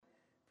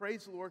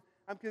Praise the Lord.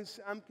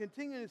 I'm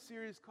continuing a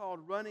series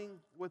called Running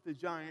with the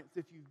Giants.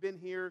 If you've been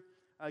here,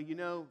 you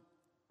know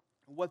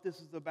what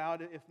this is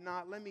about. If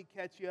not, let me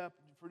catch you up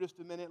for just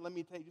a minute. Let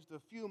me take just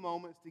a few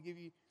moments to give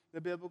you the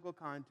biblical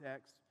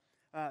context.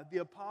 The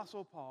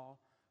Apostle Paul,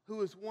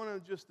 who is one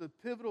of just the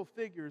pivotal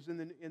figures in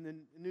the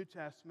New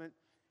Testament.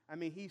 I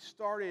mean, he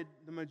started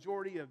the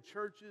majority of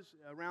churches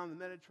around the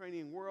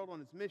Mediterranean world on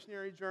his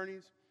missionary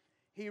journeys.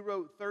 He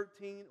wrote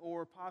 13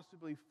 or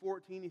possibly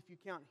 14, if you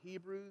count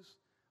Hebrews,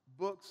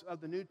 books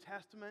of the New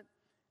Testament.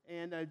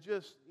 And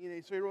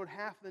so he wrote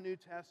half of the New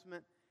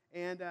Testament.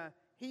 And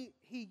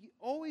he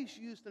always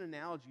used an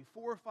analogy.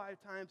 4 or 5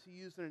 times he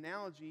used an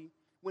analogy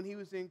when he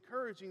was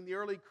encouraging the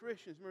early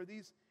Christians. Remember,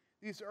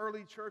 these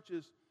early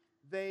churches,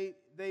 they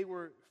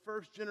were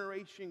first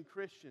generation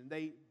Christian.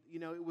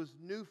 It was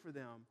new for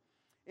them.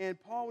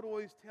 And Paul would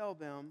always tell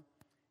them,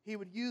 he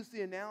would use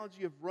the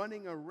analogy of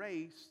running a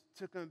race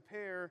to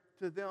compare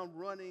to them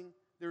running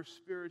their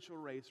spiritual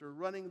race or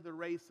running the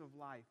race of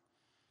life.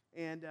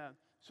 And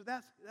so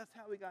that's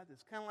how we got this.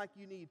 Kind of like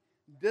you need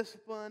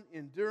discipline,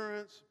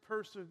 endurance,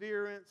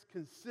 perseverance,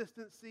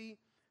 consistency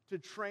to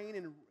train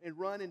and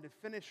run and to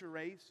finish a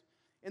race.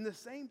 And the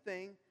same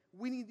thing,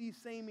 we need these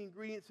same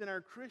ingredients in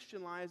our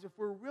Christian lives if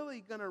we're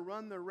really going to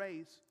run the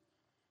race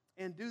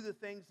and do the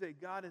things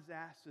that God has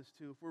asked us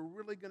to, if we're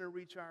really going to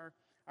reach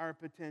our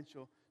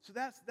potential. So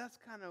that's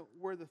kind of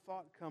where the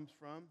thought comes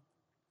from.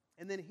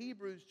 And then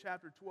Hebrews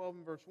chapter 12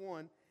 and verse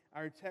 1,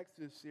 our text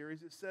of this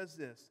series, it says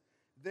this: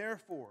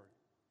 "Therefore,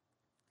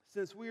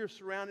 since we are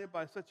surrounded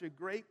by such a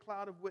great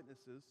cloud of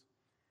witnesses,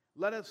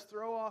 let us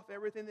throw off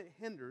everything that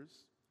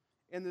hinders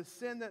and the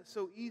sin that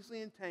so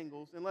easily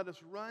entangles, and let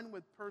us run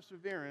with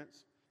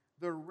perseverance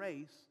the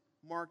race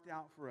marked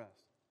out for us."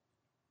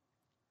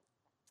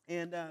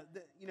 And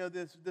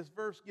this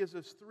verse gives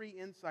us 3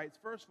 insights.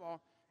 First of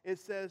all, it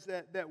says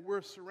that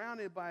we're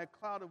surrounded by a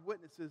cloud of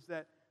witnesses,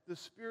 that the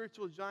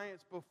spiritual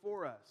giants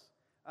before us,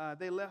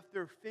 they left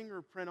their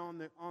fingerprint on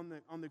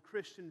the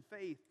Christian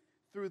faith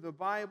through the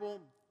Bible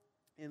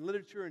and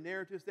literature and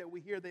narratives that we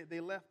hear. They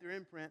left their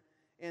imprint,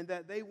 and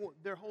that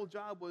their whole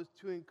job was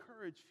to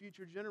encourage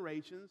future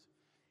generations.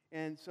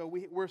 And so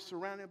we're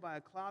surrounded by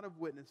a cloud of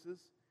witnesses,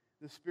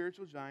 the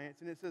spiritual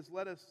giants, and it says,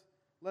 let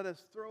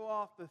us throw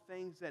off the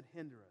things that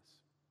hinder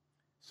us.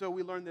 So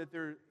we learn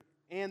that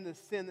and the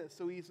sin that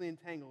so easily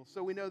entangles.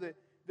 So we know that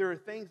there are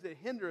things that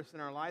hinder us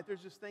in our life.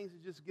 There's just things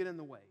that just get in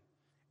the way.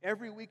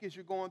 Every week as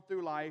you're going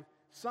through life,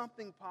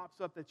 something pops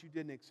up that you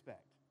didn't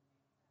expect.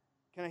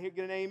 Can I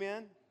get an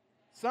amen?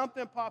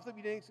 Something pops up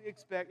you didn't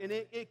expect, and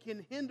it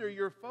can hinder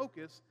your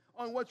focus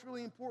on what's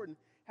really important.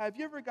 Have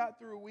you ever got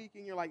through a week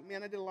and you're like,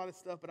 man, I did a lot of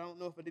stuff, but I don't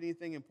know if I did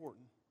anything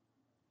important.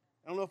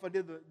 I don't know if I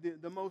did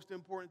the most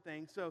important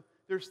thing. So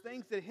there's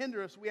things that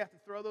hinder us. We have to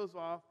throw those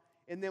off,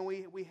 and then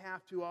we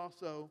have to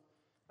also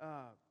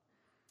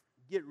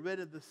get rid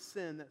of the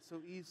sin that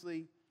so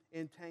easily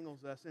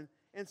entangles us.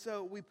 And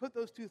so we put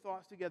those 2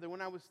 thoughts together.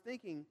 When I was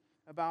thinking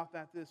about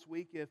that this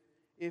week,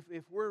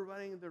 if we're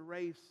running the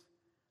race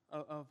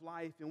of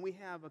life and we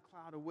have a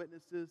cloud of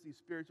witnesses, these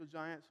spiritual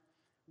giants,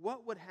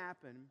 what would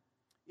happen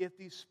if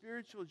these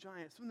spiritual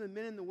giants, some of the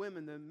men and the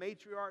women, the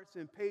matriarchs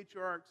and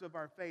patriarchs of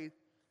our faith,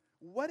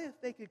 what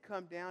if they could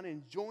come down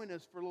and join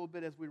us for a little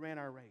bit as we ran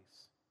our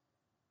race?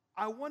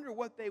 I wonder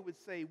what they would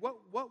say.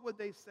 What would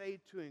they say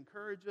to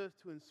encourage us,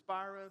 to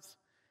inspire us,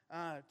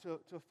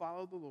 to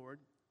follow the Lord?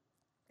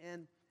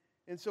 And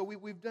so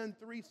we've done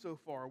 3 so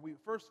far.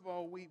 First of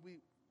all,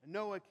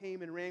 Noah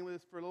came and ran with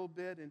us for a little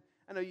bit, and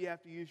I know you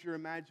have to use your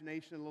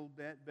imagination a little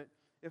bit, but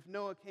if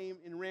Noah came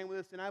and ran with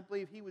us, and I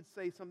believe he would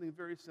say something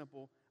very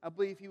simple. I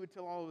believe he would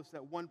tell all of us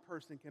that one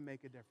person can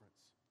make a difference.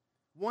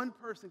 One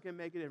person can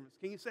make a difference.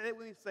 Can you say that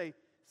with me?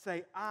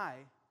 Say, I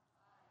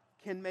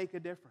can make a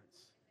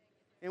difference.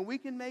 And we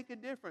can make a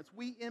difference.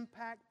 We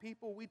impact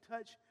people. We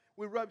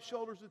rub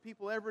shoulders with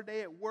people every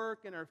day at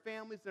work, in our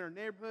families, in our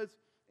neighborhoods,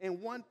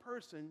 and one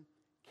person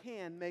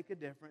can make a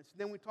difference. And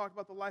then we talked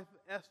about the life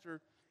of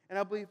Esther, and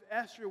I believe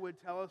Esther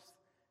would tell us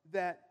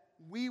that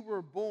we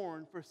were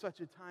born for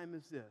such a time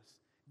as this.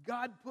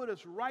 God put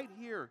us right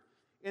here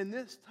in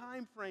this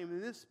time frame,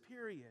 in this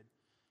period,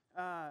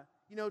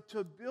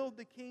 to build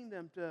the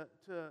kingdom,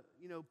 to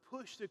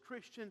push the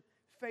Christian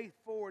faith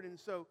forward. And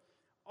so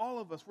all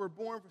of us were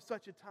born for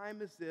such a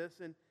time as this,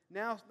 and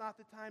now's not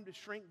the time to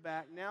shrink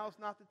back. Now is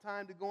not the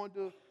time to go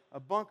into a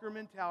bunker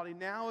mentality.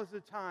 Now is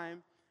the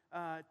time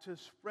to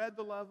spread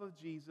the love of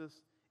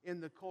Jesus in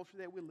the culture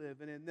that we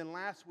live in. And then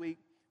last week,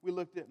 we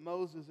looked at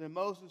Moses, and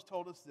Moses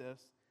told us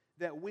this,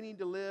 that we need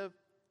to live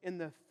in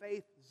the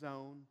faith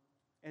zone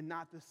and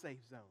not the safe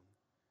zone.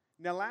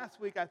 Now, last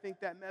week, I think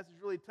that message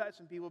really touched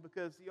some people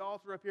because the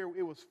altar up here,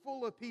 it was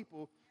full of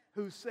people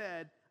who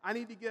said, I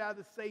need to get out of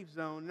the safe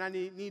zone, and I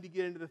need to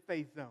get into the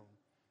faith zone.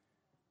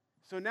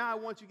 So now I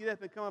want you to get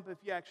up and come up if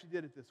you actually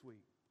did it this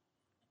week.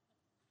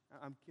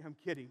 I'm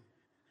kidding.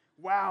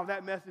 Wow,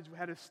 that message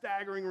had a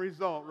staggering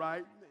result,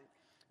 right?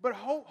 But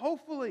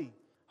hopefully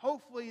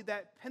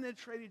that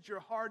penetrated your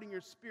heart and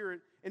your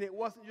spirit, and it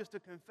wasn't just a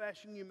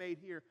confession you made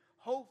here.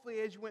 hopefully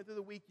as you went through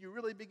the week, you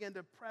really began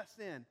to press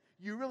in.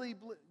 You really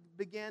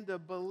began to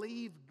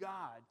believe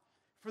God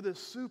for the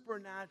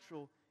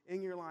supernatural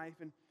in your life.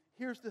 And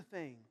here's the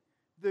thing.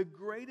 The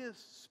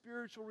greatest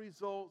spiritual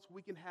results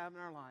we can have in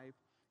our life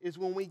is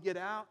when we get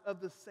out of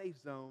the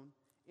safe zone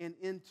and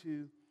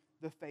into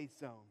the faith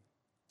zone.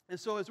 And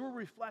so as we're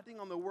reflecting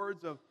on the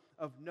words of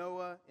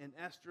Noah and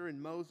Esther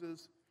and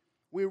Moses,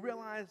 we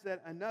realize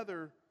that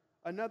another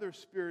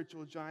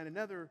spiritual giant,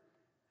 another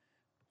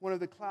one of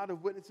the cloud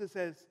of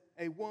witnesses,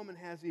 a woman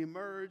has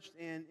emerged,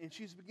 and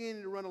she's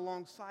beginning to run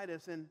alongside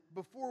us. And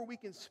before we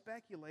can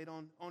speculate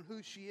on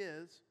who she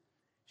is,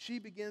 she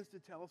begins to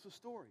tell us a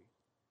story.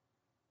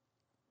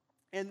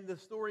 And the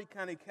story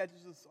kind of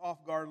catches us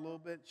off guard a little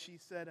bit. She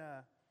said,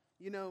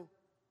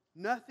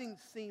 nothing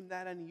seemed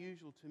that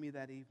unusual to me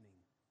that evening.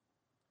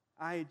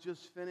 I had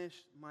just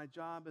finished my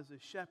job as a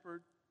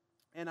shepherd,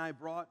 and I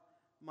brought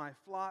my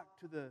flock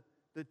to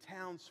the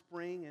town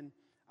spring, and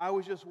I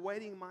was just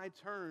waiting my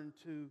turn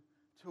to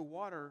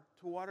water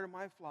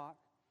my flock.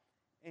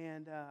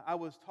 And I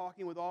was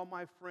talking with all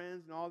my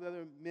friends and all the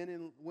other men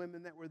and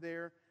women that were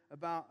there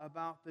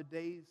about the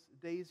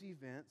day's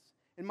events.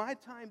 And my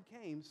time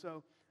came,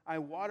 so I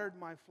watered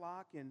my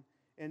flock,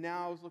 and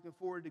now I was looking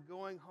forward to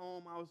going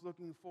home. I was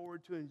looking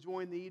forward to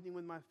enjoying the evening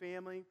with my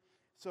family.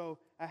 So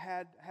I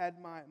had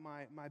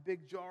my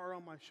big jar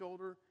on my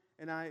shoulder,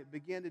 and I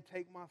began to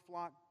take my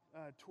flock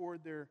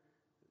toward their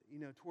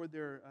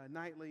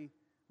nightly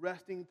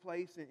resting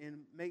place and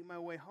make my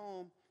way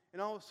home.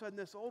 And all of a sudden,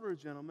 this older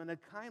gentleman, a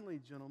kindly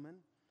gentleman,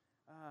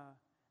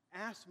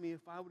 asked me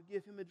if I would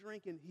give him a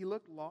drink. And he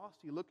looked lost.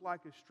 He looked like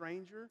a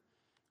stranger.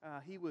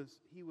 He was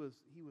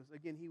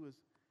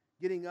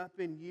getting up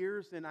in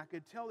years, and I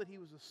could tell that he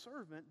was a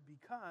servant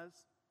because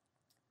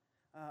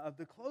of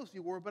the clothes he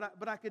wore.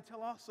 But I could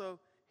tell also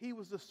he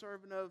was the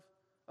servant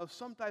of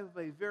some type of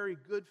a very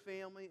good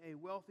family, a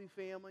wealthy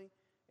family.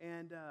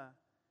 And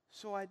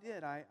so I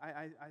did. I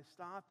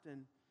stopped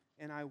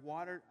and I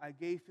watered. I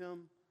gave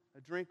him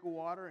a drink of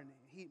water, and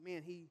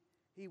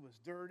he was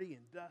dirty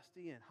and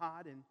dusty and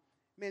hot. And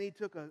man, he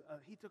took a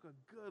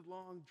good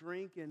long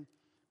drink. And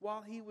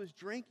while he was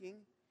drinking,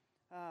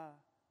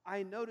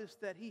 I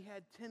noticed that he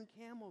had 10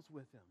 camels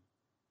with him.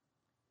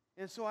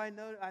 And so I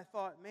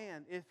thought,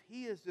 man, if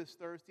he is this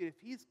thirsty, if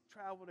he's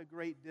traveled a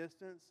great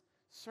distance,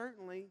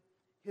 certainly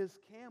his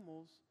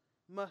camels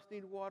must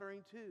need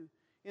watering too.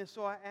 And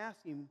so I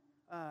asked him,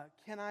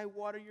 can I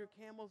water your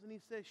camels? And he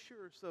said,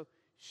 sure. So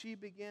she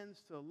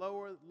begins to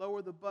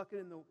lower the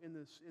bucket in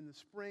the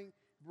spring,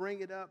 bring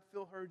it up,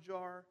 fill her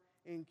jar,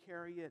 and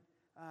carry it,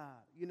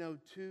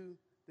 to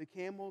the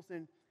camels.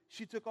 And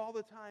she took all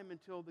the time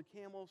until the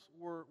camels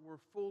were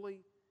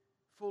fully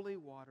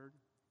watered.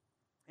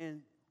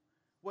 And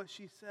what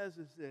she says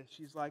is this.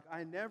 She's like,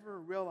 I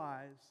never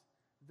realized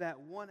that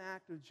one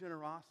act of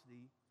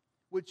generosity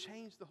would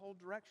change the whole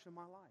direction of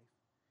my life.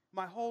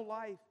 My whole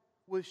life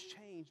was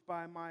changed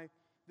by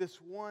this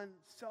one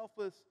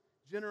selfless,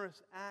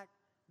 generous act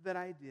that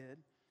I did.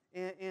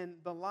 And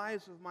the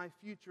lives of my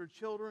future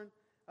children,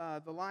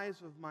 the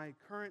lives of my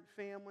current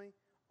family,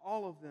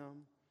 all of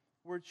them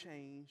were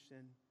changed.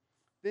 And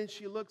then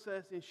she looks at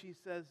us and she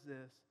says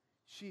this.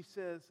 She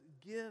says,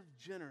 give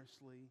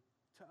generously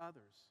to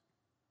others.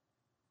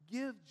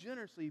 Give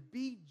generously.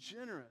 Be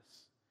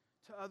generous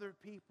to other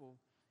people.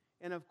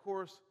 And of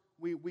course,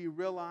 we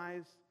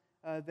realize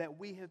that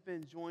we have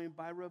been joined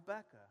by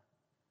Rebekah,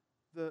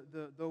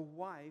 the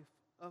wife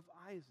of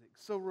Isaac.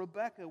 So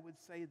Rebekah would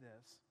say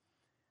this.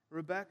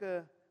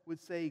 Rebekah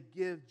would say,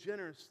 give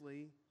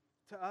generously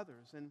to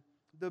others. And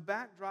the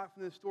backdrop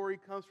from this story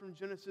comes from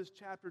Genesis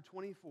chapter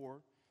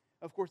 24.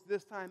 Of course,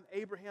 this time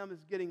Abraham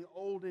is getting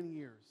old in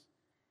years,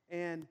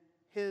 and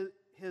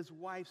his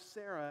wife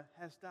Sarah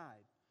has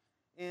died.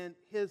 And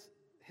his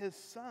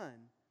son,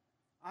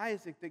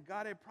 Isaac, that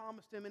God had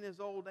promised him in his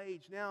old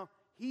age, now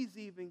he's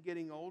even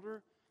getting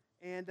older.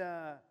 And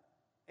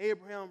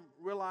Abraham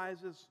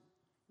realizes,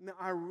 now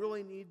I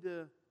really need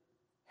to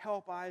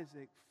help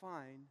Isaac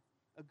find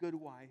a good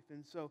wife.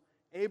 And so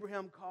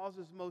Abraham calls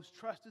his most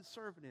trusted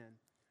servant in.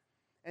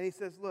 And he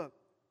says, look,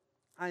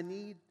 I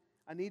need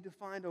to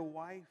find a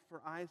wife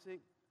for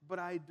Isaac, but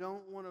I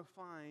don't want to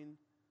find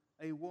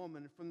a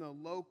woman from the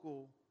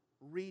local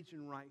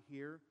region right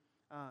here,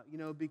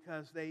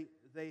 because they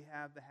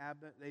have the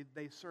habit,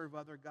 they serve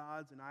other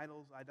gods and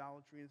idols,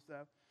 idolatry and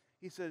stuff.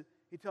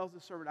 He tells the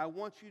servant, I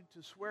want you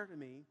to swear to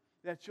me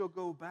that you'll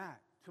go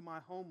back to my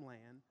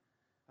homeland,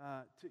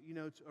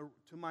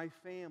 to my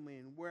family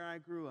and where I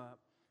grew up,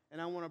 and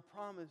I want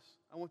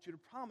you to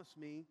promise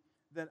me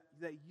that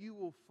you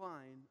will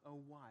find a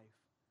wife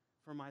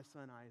for my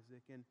son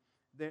Isaac. And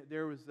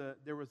there was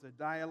a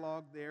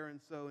dialogue there, and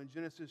so in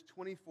Genesis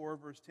 24,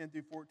 verse 10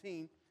 through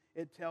 14,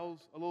 it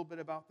tells a little bit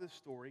about this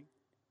story.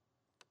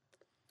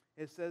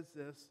 It says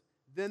this,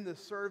 then the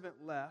servant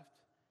left,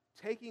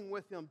 taking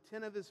with him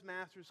 10 of his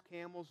master's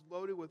camels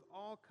loaded with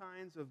all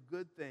kinds of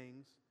good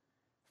things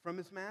from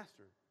his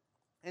master.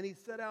 And he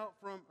set out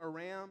from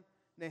Aram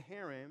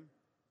Naharaim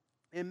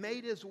and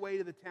made his way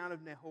to the town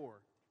of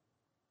Nahor.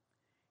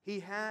 He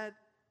had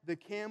the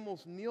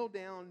camels kneel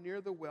down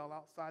near the well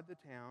outside the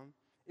town.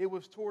 It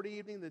was toward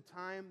evening, the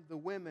time the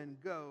women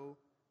go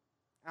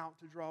out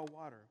to draw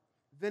water.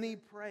 Then he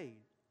prayed,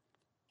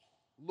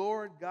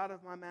 Lord, God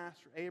of my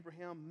master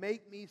Abraham,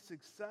 make me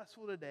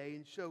successful today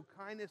and show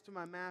kindness to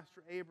my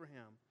master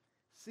Abraham.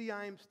 See,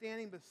 I am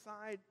standing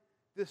beside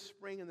this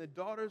spring, and the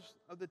daughters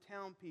of the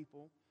town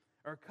people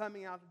are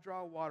coming out to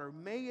draw water.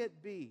 May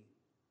it be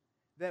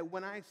that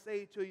when I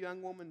say to a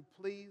young woman,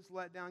 please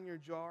let down your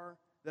jar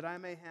that I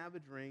may have a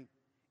drink,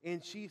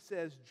 and she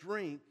says,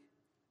 drink,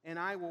 and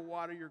I will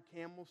water your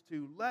camels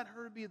too, let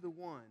her be the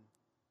one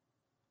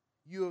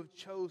you have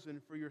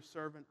chosen for your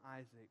servant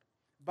Isaac.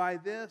 By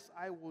this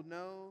I will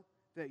know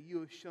that you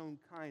have shown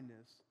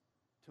kindness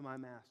to my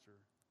master.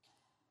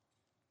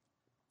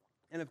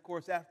 And of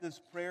course, after this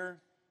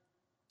prayer,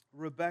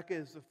 Rebekah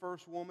is the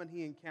first woman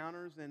he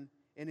encounters, and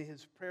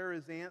his prayer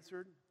is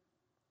answered.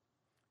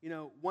 You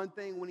know, one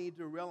thing we need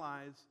to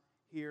realize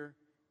here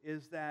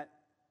is that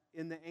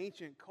in the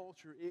ancient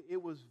culture,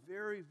 it was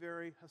very,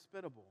 very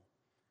hospitable.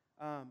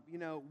 You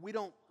know, we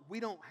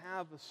don't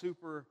have a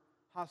super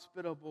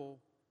hospitable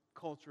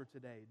culture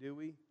today, do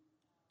we?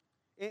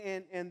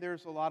 And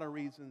there's a lot of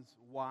reasons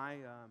why.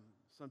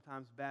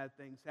 Sometimes bad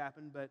things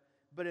happen,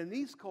 but in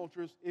these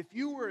cultures, if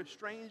you were a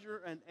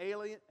stranger, an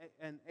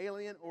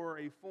alien, or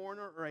a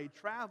foreigner, or a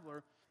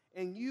traveler,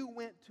 and you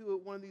went to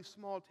one of these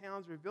small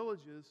towns or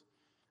villages,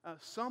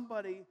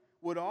 somebody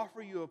would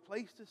offer you a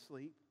place to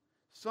sleep.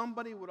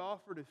 Somebody would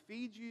offer to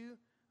feed you,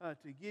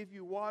 to give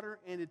you water,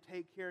 and to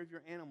take care of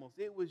your animals.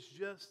 It was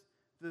just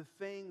the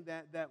thing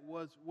that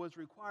was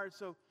required.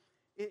 So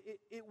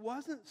it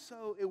wasn't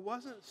so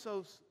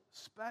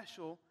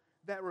special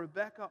that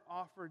Rebekah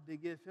offered to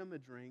give him a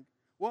drink.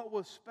 What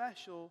was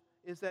special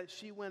is that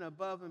she went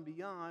above and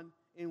beyond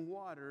and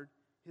watered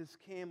his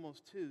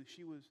camels too.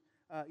 She was,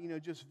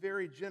 just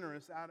very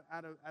generous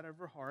out of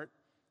her heart.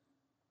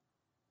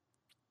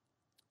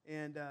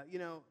 And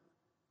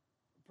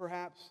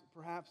perhaps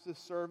this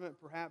servant,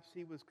 perhaps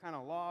he was kind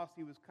of lost.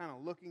 He was kind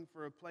of looking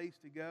for a place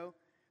to go.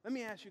 Let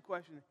me ask you a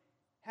question.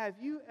 Have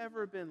you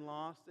ever been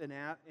lost and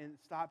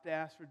stopped to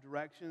ask for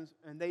directions,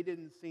 and they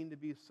didn't seem to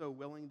be so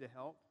willing to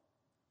help?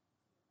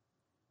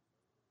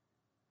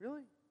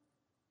 Really?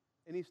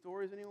 Any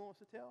stories anyone wants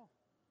to tell?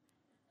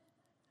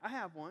 I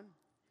have one.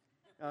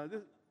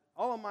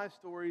 All of my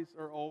stories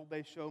are old.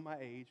 They show my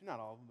age. Not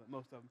all of them, but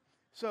most of them.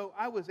 So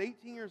I was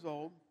 18 years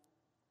old,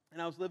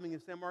 and I was living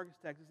in San Marcos,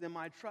 Texas, and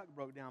my truck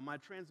broke down. My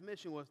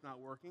transmission was not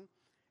working,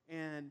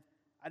 and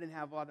I didn't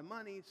have a lot of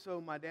money,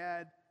 so my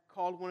dad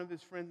called one of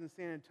his friends in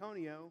San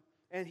Antonio,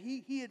 and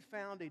he had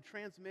found a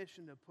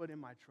transmission to put in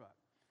my truck.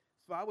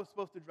 So I was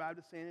supposed to drive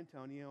to San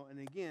Antonio, and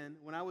again,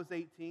 when I was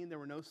 18, there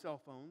were no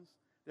cell phones.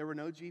 There were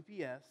no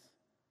GPS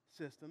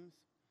systems.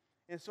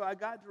 And so I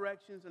got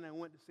directions, and I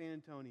went to San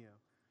Antonio.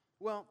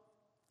 Well,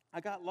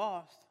 I got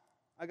lost.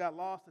 I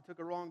took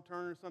a wrong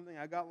turn or something.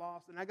 I got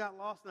lost, and I got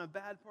lost in a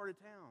bad part of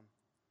town.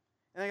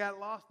 And I got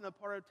lost in a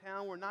part of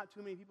town where not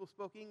too many people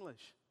spoke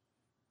English.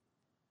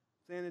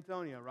 San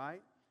Antonio,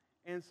 right?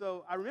 And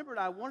so I remembered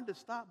I wanted to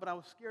stop, but I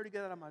was scared to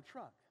get out of my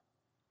truck.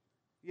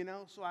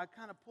 So I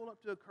kind of pulled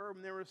up to a curb,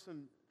 and there were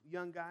some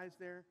young guys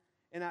there.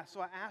 And so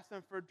I asked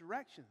them for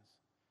directions.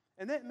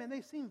 And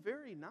they seemed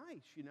very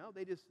nice,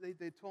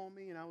 They told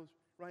me, and I was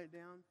writing it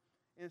down.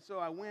 And so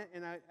I went,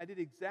 and I did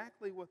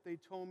exactly what they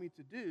told me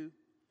to do.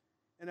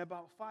 And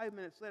about 5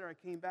 minutes later, I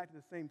came back to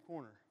the same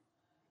corner.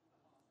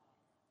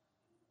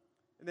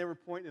 And they were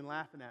pointing and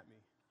laughing at me.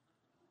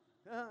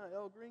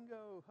 El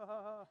Gringo, ha,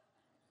 ha, ha.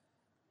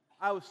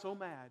 I was so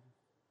mad.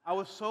 I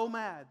was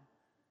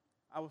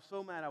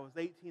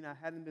 18. I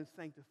hadn't been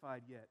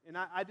sanctified yet. And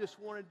I just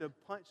wanted to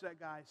punch that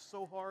guy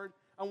so hard.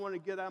 I wanted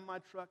to get out of my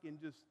truck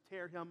and just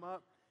tear him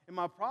up. And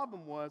my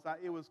problem was,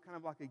 it was kind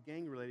of like a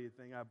gang-related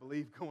thing, I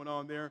believe, going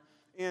on there.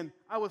 And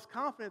I was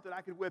confident that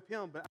I could whip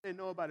him, but I didn't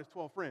know about his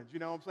 12 friends. You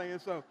know what I'm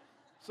saying?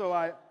 So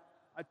I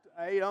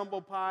ate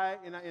humble pie,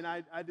 and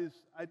I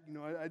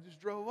just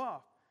drove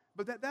off.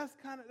 But that's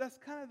kind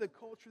of the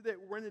culture that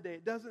we're in today.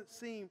 It doesn't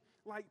seem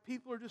like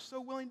people are just so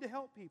willing to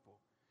help people.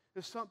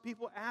 There's some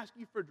people ask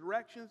you for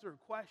directions or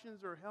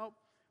questions or help.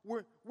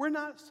 We're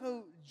not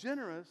so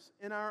generous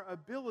in our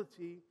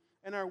ability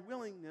and our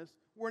willingness.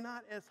 We're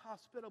not as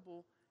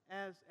hospitable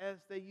as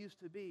they used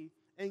to be.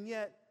 And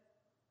yet,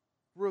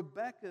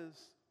 Rebekah's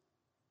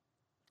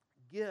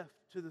gift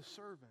to the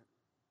servant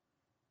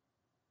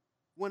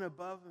went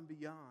above and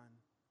beyond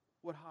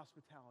what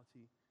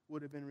hospitality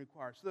would have been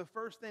required. So the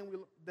first thing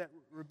that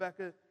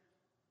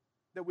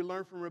we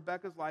learn from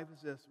Rebekah's life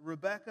is this: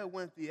 Rebekah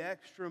went the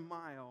extra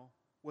mile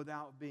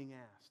without being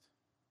asked.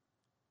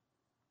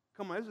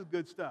 Come on, this is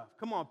good stuff.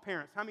 Come on,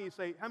 parents. How many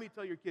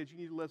tell your kids you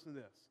need to listen to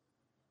this?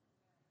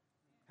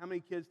 How many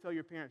kids tell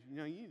your parents,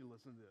 you need to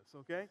listen to this,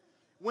 okay?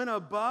 Went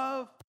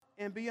above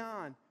and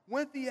beyond.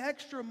 Went the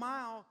extra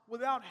mile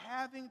without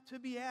having to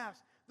be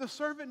asked. The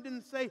servant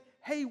didn't say,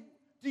 hey,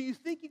 do you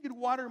think you could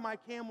water my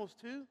camels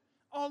too?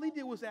 All he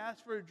did was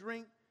ask for a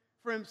drink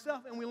for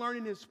himself. And we learn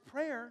in his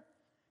prayer,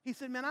 He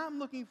said, man, I'm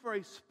looking for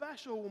a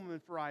special woman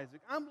for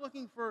Isaac. I'm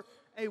looking for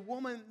a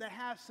woman that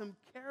has some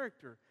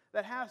character,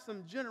 that has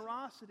some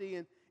generosity.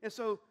 And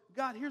so,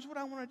 God, here's what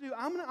I want to do.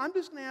 I'm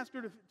just going to ask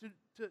her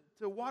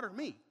to water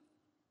me.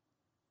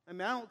 I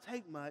mean, I don't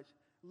take much.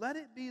 Let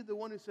it be the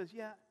one who says,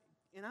 yeah,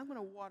 and I'm going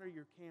to water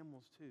your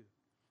camels too.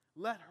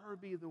 Let her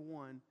be the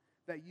one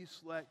that you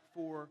select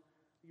for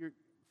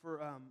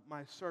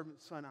my servant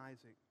son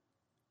Isaac.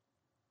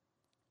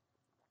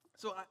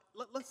 So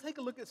let's take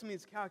a look at some of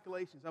these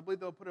calculations. I believe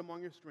they'll put them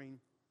on your screen.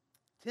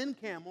 10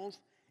 camels,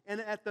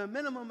 and at the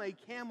minimum, a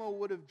camel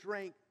would have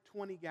drank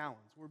 20 gallons.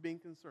 We're being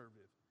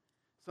conservative.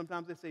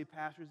 Sometimes they say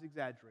pastors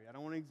exaggerate. I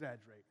don't want to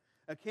exaggerate.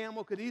 A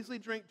camel could easily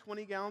drink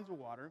 20 gallons of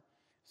water.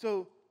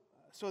 So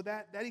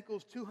that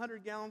equals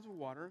 200 gallons of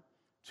water.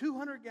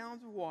 200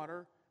 gallons of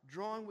water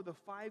drawn with a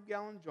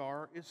 5-gallon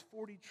jar is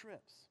 40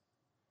 trips.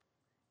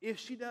 If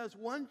she does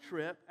one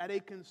trip at a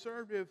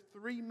conservative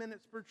 3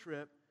 minutes per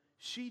trip,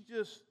 she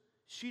just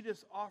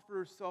offered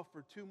herself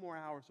for 2 more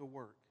hours of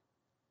work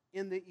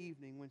in the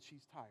evening when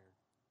she's tired.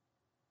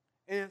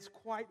 And it's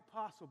quite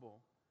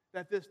possible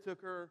that this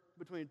took her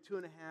between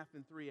 2.5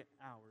 and 3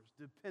 hours,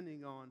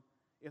 depending on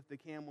if the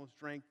camels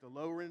drank the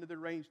lower end of the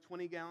range,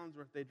 20 gallons,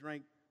 or if they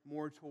drank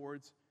more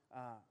towards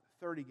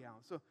 30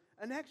 gallons. So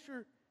an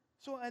extra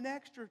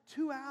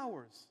 2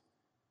 hours,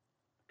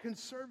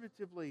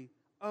 conservatively,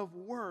 of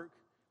work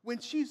when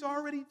she's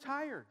already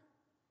tired.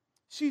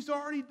 She's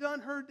already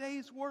done her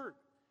day's work.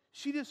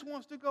 She just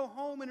wants to go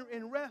home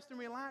and rest and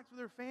relax with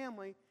her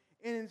family.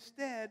 And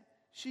instead,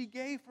 she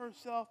gave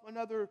herself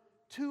another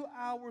 2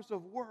 hours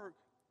of work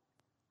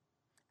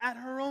at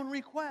her own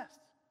request,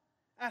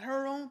 at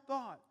her own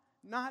thought,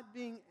 not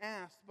being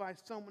asked by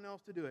someone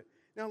else to do it.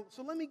 Now,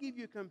 so let me give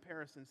you a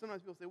comparison.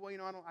 Sometimes people say, well,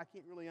 I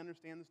can't really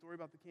understand the story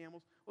about the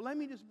camels. Well, let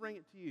me just bring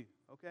it to you,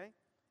 okay,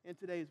 in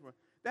today's world.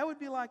 That would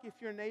be like if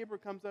your neighbor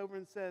comes over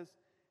and says,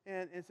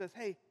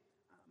 hey,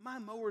 my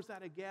mower's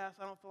out of gas.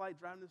 I don't feel like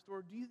driving to the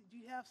store. Do you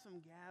have some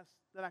gas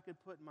that I could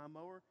put in my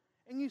mower?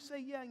 And you say,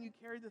 yeah, and you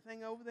carry the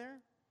thing over there,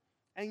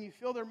 and you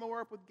fill their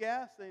mower up with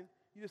gas, and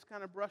you just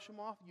kind of brush them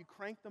off. You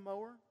crank the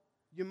mower.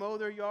 You mow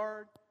their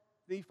yard.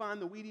 Then you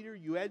find the weed eater.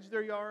 You edge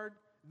their yard.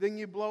 Then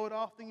you blow it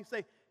off. Then you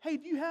say, hey,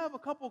 do you have a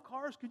couple of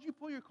cars? Could you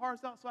pull your cars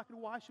out so I could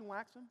wash and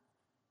wax them?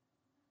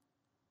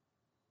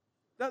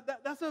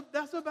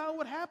 That's about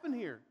what happened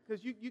here,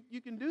 because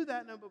you can do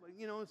that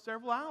in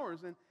several hours.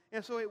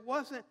 And so it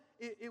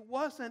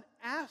wasn't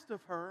asked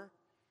of her,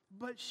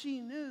 but she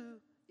knew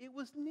it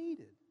was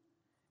needed.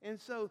 And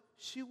so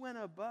she went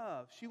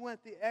above. She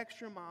went the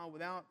extra mile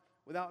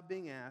without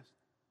being asked.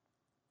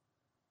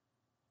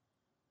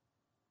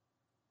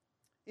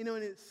 And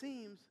it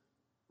seems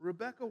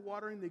Rebecca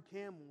watering the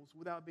camels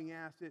without being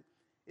asked,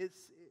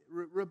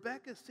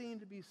 Rebecca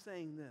seemed to be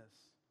saying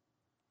this: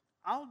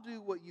 I'll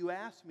do what you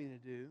asked me to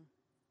do,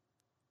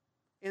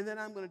 and then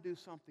I'm going to do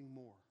something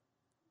more.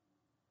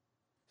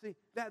 See,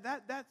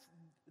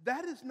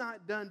 that is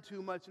not done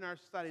too much in our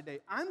society today.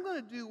 I'm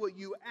going to do what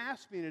you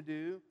asked me to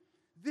do,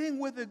 then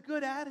with a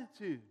good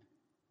attitude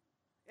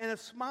and a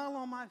smile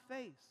on my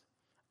face.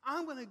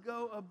 I'm going to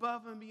go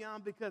above and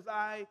beyond because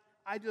I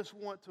just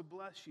want to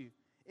bless you.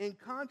 In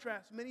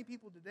contrast, many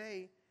people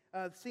today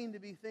seem to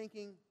be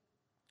thinking,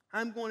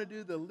 I'm going to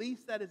do the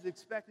least that is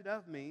expected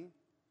of me,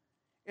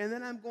 and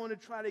then I'm going to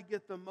try to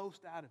get the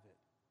most out of it.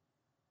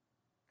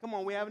 Come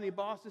on, we have any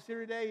bosses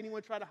here today?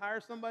 Anyone try to hire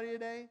somebody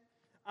today?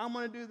 I'm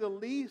going to do the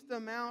least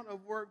amount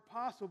of work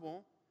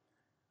possible,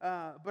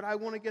 but I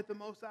want to get the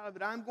most out of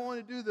it. I'm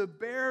going to do the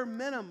bare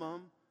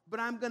minimum,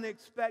 but I'm going to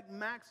expect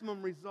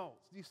maximum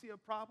results. Do you see a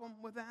problem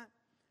with that?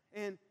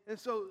 And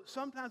so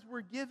sometimes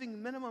we're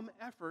giving minimum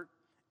effort,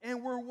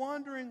 and we're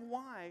wondering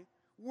why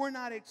we're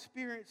not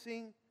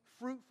experiencing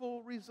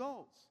fruitful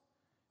results.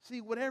 See,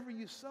 whatever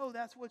you sow,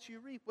 that's what you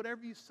reap.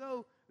 Whatever you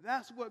sow,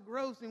 that's what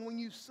grows. And when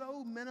you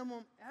sow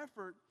minimum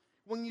effort,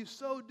 when you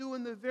sow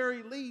doing the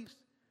very least,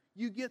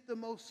 you get the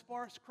most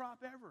sparse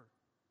crop ever.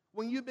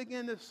 When you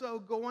begin to sow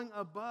going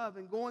above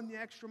and going the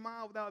extra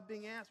mile without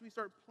being asked, we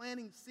start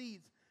planting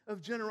seeds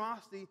of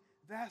generosity.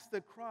 That's the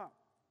crop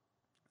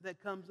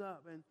that comes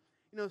up. And,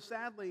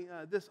 sadly,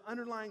 this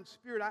underlying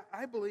spirit,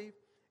 I believe,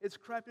 it's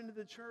crept into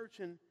the church.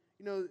 And,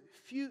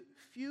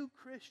 few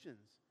Christians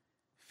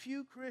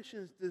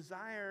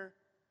desire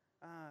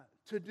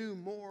to do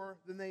more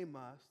than they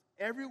must.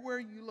 Everywhere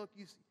you look,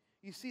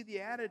 you see the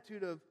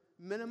attitude of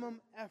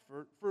minimum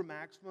effort for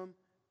maximum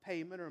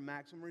payment or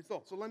maximum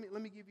results. So let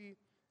me give you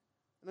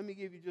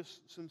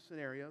just some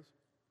scenarios.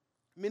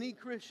 Many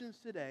Christians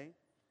today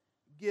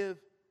give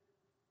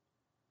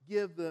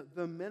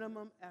the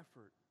minimum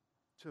effort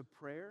to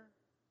prayer,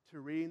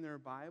 to reading their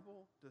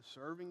Bible, to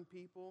serving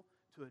people,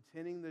 to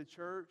attending the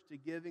church, to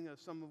giving us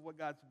some of what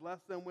God's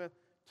blessed them with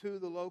to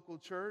the local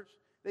church.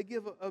 They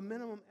give a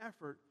minimum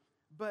effort,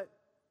 but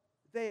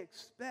they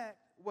expect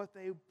what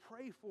they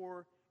pray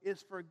for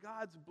is for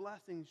God's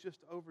blessings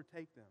just to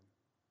overtake them.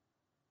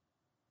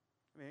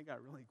 I mean, it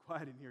got really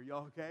quiet in here.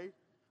 Y'all okay?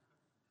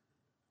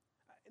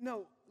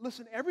 No,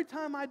 listen, every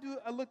time I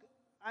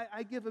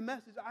I give a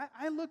message,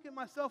 I look at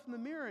myself in the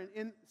mirror,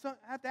 and so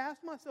I have to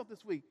ask myself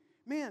this week,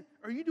 man,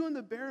 are you doing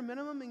the bare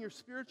minimum in your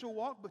spiritual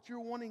walk, but you're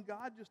wanting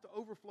God just to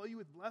overflow you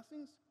with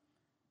blessings?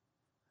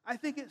 I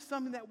think it's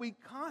something that we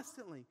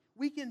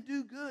can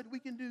do good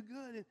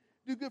and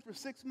do good for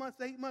 6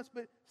 months, 8 months,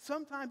 but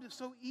sometimes it's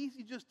so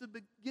easy just to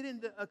get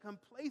into a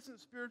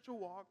complacent spiritual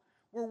walk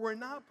where we're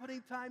not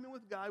putting time in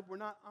with God, we're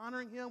not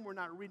honoring Him, we're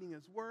not reading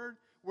His Word,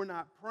 we're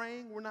not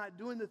praying, we're not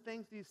doing the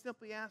things that He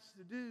simply asks us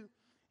to do,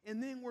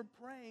 and then we're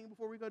praying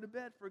before we go to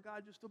bed for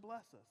God just to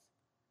bless us.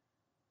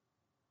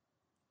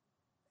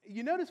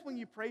 You notice when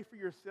you pray for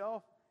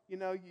yourself,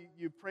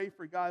 you pray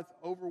for God's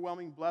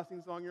overwhelming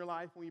blessings on your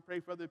life. When you pray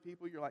for other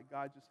people, you're like,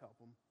 God, just help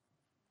them.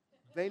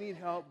 They need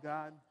help,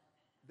 God.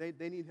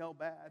 They need help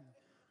bad.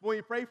 But when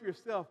you pray for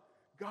yourself,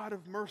 God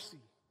of mercy,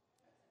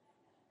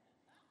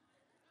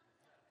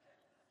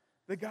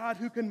 the God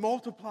who can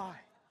multiply,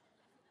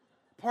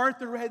 part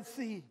the Red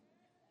Sea,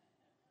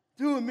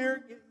 do a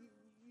miracle.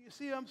 You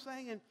see what I'm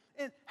saying?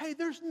 And hey,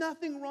 there's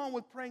nothing wrong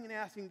with praying and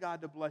asking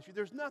God to bless you.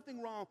 There's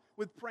nothing wrong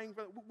with praying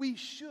for. We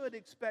should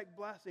expect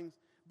blessings,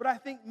 but I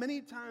think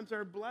many times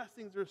our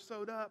blessings are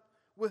sewed up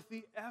with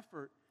the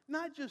effort.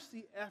 Not just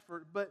the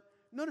effort, but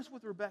notice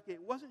with Rebecca,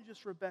 it wasn't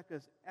just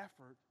Rebecca's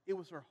effort, it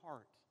was her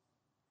heart.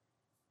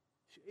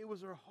 It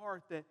was her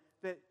heart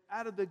that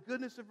out of the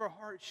goodness of her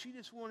heart, she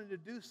just wanted to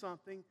do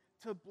something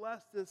to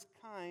bless this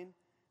kind,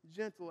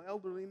 gentle,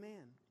 elderly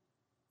man.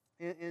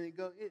 And it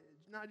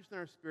not just in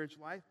our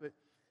spiritual life, but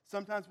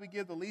sometimes we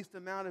give the least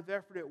amount of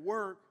effort at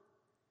work,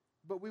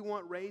 but we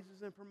want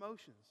raises and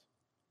promotions.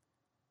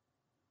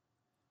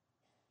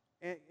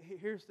 And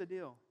here's the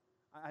deal.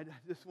 I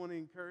just want to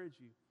encourage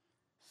you.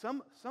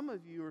 Some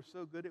of you are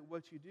so good at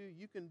what you do,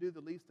 you can do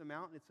the least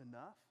amount and it's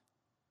enough.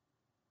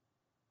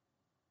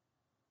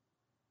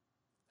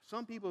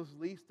 Some people's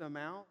least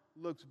amount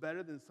looks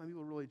better than some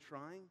people really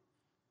trying.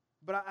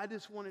 But I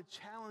just want to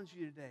challenge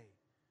you today.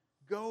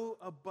 Go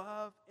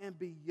above and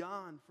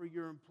beyond for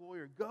your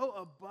employer. Go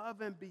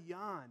above and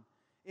beyond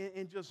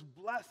and just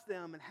bless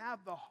them and have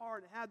the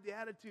heart and have the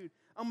attitude.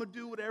 I'm going to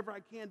do whatever I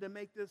can to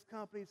make this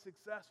company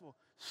successful.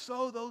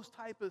 Sow those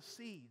type of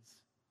seeds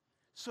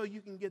so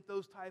you can get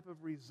those type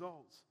of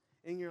results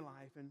in your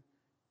life. And,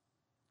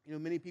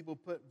 many people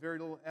put very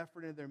little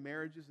effort into their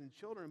marriages and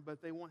children,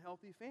 but they want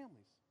healthy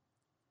families.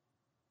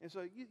 And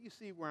so you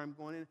see where I'm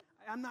going. And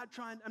I'm not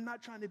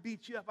trying to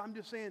beat you up. I'm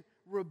just saying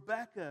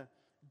Rebecca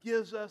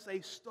gives us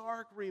a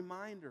stark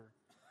reminder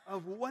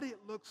of what it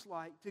looks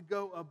like to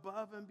go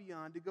above and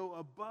beyond, to go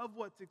above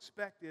what's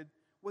expected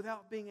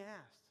without being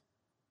asked.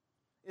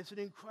 It's an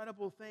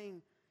incredible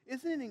thing.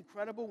 Isn't it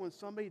incredible when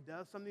somebody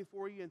does something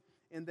for you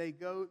and they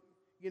go,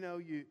 you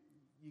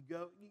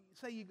go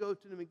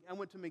to I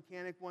went to a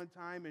mechanic one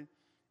time and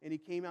he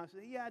came out and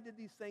said, yeah, I did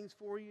these things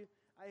for you.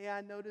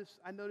 I noticed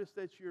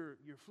that your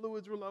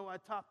fluids were low. I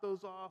topped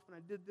those off and I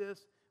did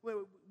this.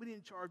 We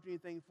didn't charge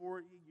anything for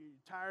it. Your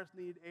tires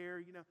needed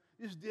air,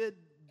 just did.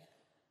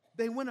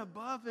 They went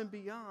above and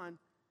beyond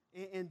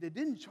and they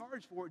didn't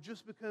charge for it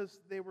just because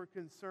they were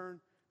concerned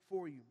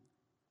for you.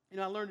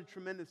 I learned a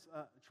tremendous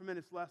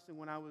lesson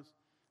when I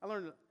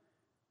learned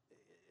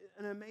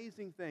an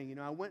amazing thing.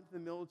 I went to the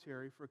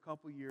military for a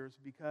couple years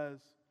because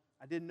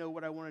I didn't know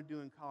what I wanted to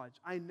do in college.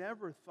 I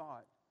never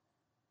thought,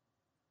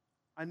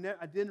 I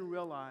didn't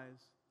realize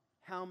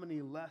how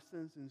many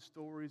lessons and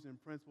stories and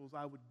principles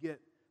I would get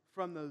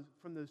from those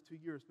 2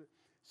 years. But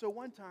so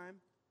one time,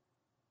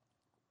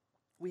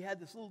 we had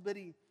this little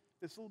bitty.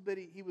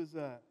 He was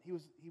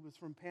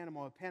from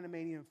Panama, a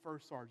Panamanian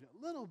first sergeant,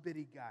 little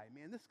bitty guy.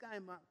 Man, this guy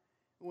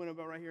went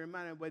about right here. He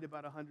might have weighed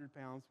about 100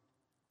 pounds,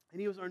 and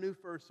he was our new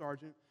first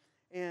sergeant.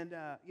 And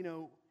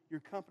your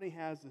company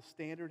has a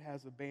standard,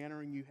 has a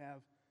banner, and you have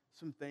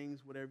some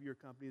things, whatever your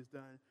company has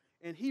done.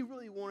 And he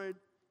really wanted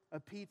a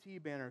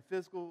PT banner,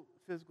 physical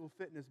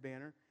fitness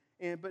banner.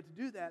 But to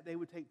do that, they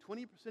would take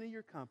 20% of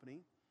your company,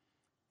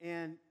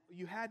 and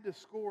you had to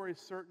score a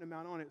certain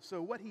amount on it.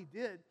 So what he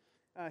did,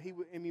 he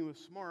was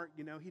smart.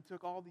 He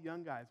took all the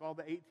young guys, all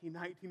the 18,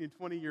 19, and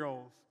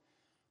 20-year-olds,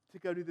 to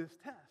go do this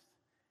test.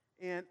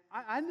 And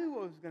I knew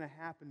what was going to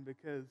happen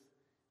because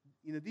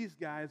these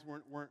guys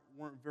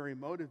weren't very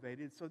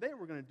motivated, so they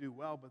were going to do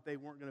well, but they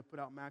weren't going to put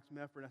out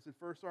maximum effort. I said,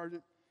 First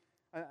Sergeant,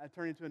 I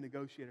turned into a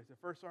negotiator. I said,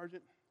 First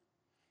Sergeant,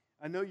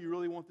 I know you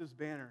really want this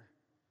banner.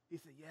 He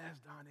said, yes,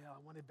 Donnell,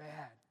 I want it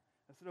bad.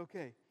 I said,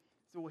 okay.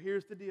 So, well,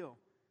 here's the deal.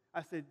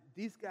 I said,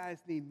 these guys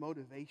need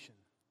motivation.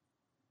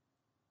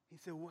 He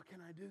said, what can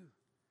I do?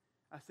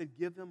 I said,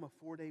 give them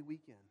a 4-day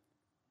weekend.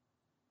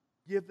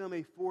 Give them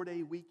a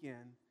 4-day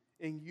weekend,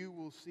 and you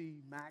will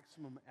see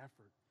maximum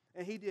effort.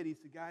 And he did. He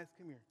said, guys,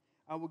 come here.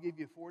 I will give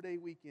you a 4-day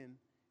weekend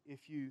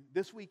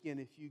this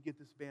weekend if you get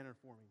this banner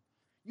for me.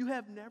 You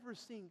have never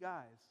seen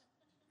guys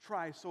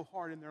try so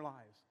hard in their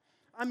lives.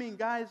 I mean,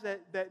 guys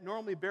that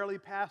normally barely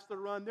pass the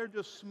run, they're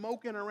just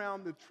smoking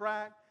around the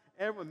track,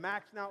 everyone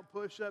maxing out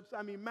push-ups.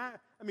 I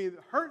mean,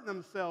 hurting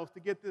themselves to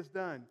get this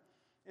done.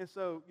 And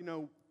so,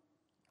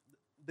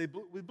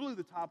 we blew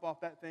the top off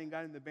that thing,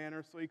 got in the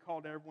banner, so he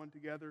called everyone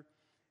together.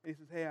 And he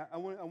says, hey, I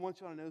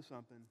want y'all to know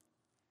something.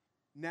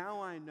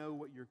 Now I know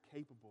what you're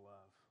capable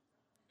of.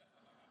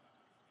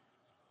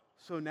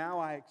 So now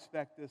I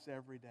expect this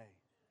every day.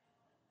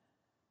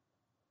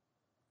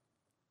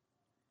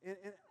 And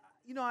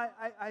you know,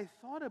 I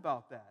thought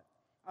about that.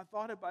 I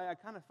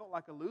kind of felt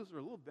like a loser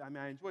a little bit. I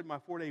mean, I enjoyed my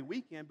 4-day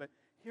weekend, but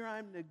here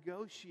I'm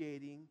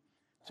negotiating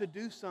to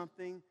do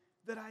something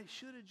that I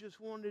should have just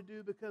wanted to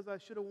do because I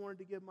should have wanted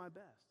to give my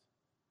best.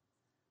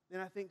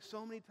 And I think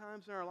so many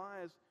times in our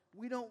lives,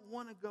 we don't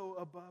want to go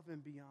above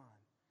and beyond.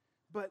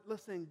 But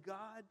listen,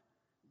 God,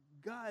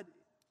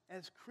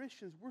 as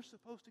Christians, we're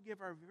supposed to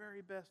give our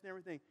very best in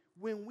everything.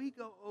 When we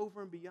go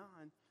over and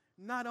beyond,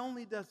 not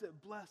only does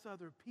it bless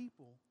other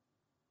people,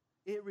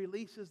 it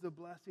releases the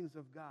blessings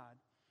of God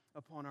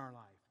upon our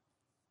life.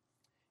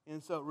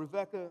 And so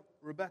Rebecca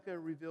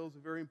reveals a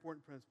very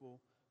important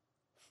principle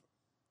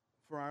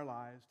for our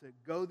lives, to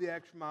go the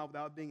extra mile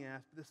without being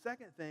asked. But the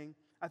second thing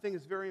I think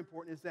is very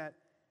important is that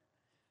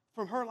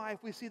from her life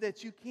we see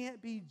that you can't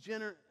be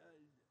generous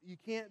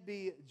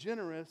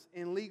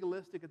and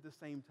legalistic at the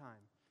same time.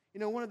 You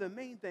know, one of the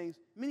main things,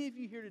 many of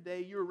you here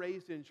today, you were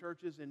raised in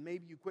churches and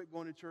maybe you quit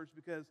going to church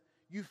because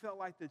you felt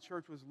like the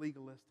church was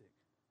legalistic.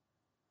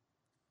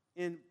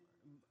 And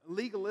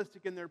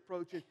legalistic in their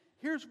approach. And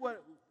here's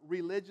what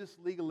religious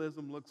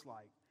legalism looks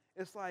like.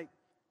 It's like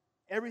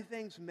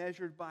everything's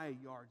measured by a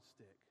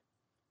yardstick.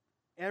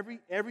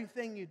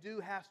 Everything you do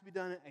has to be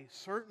done in a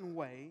certain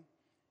way.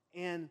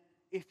 And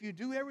if you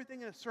do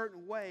everything in a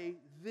certain way,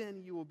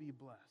 then you will be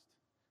blessed.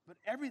 But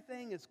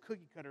everything is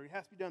cookie cutter. It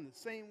has to be done the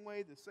same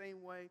way.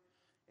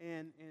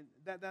 And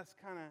that's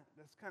kind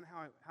of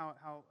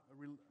how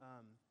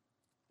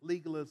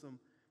legalism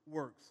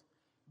works.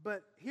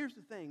 But here's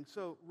the thing.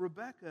 So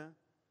Rebecca,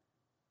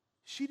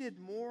 she did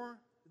more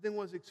than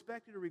was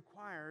expected or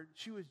required.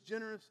 She was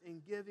generous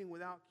in giving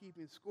without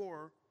keeping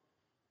score.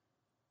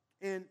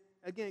 And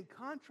again,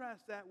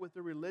 contrast that with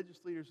the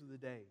religious leaders of the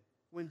day.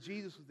 When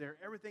Jesus was there,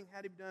 everything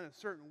had to be done a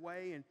certain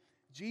way, and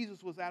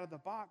Jesus was out of the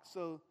box,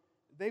 so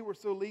they were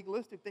so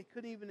legalistic, they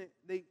couldn't even,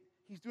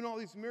 he's doing all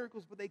these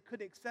miracles, but they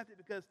couldn't accept it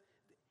because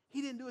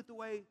he didn't do it the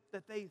way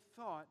that they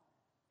thought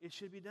it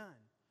should be done.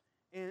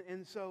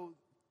 And so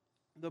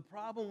the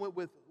problem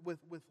with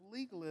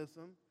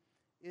legalism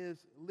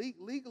is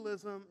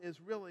legalism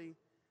is really,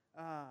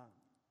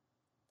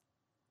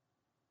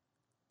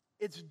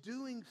 it's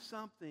doing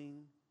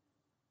something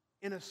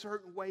in a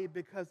certain way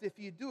because if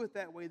you do it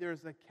that way,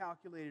 there's a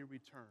calculated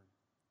return.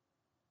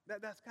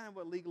 That's kind of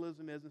what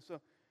legalism is. And so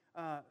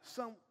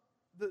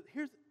let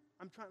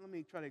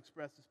me try to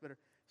express this better.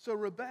 So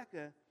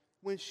Rebecca,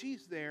 when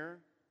she's there,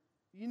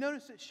 you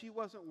notice that she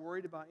wasn't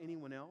worried about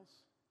anyone else.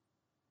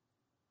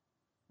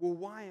 Well,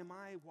 why am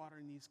I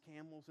watering these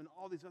camels and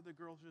all these other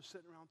girls are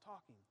sitting around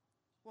talking?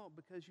 Well,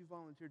 because you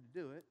volunteered to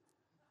do it,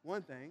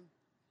 one thing.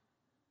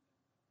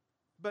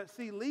 But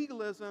see,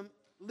 legalism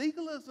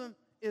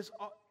is,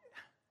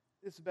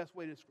 it's the best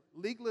way to describe it.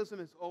 Legalism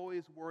is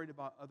always worried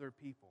about other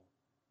people.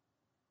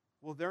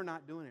 Well, they're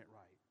not doing it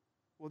right.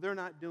 Well, they're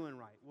not doing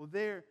right. Well,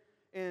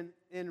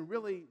 and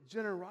really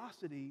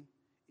generosity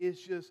is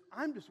just,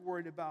 I'm just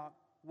worried about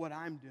what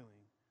I'm doing.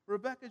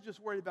 Rebecca's just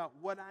worried about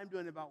what I'm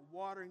doing, about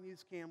watering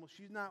these camels.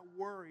 She's not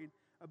worried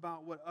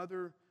about what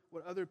other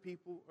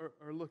people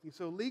are looking.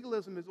 So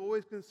legalism is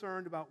always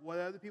concerned about what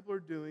other people are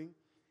doing.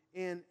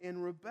 And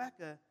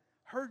Rebecca,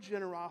 her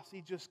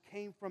generosity just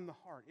came from the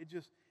heart. It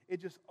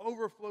just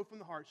overflowed from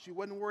the heart. She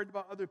wasn't worried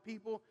about other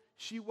people.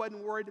 She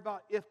wasn't worried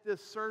about if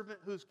this servant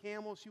whose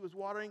camel she was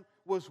watering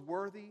was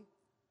worthy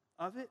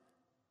of it.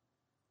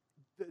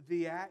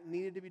 The act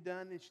needed to be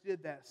done, and she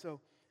did that.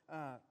 So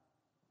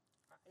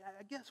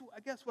I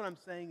guess what I'm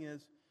saying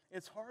is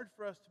it's hard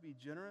for us to be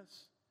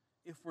generous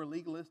if we're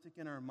legalistic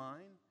in our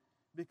mind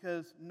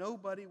because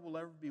nobody will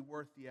ever be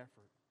worth the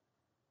effort.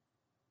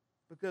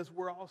 Because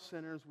we're all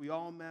sinners, we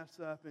all mess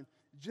up, and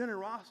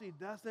generosity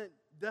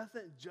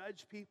doesn't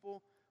judge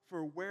people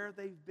for where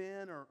they've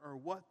been or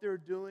what they're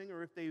doing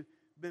or if they've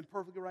been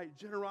perfectly right.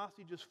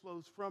 Generosity just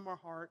flows from our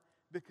heart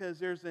because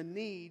there's a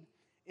need,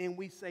 and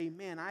we say,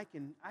 man, I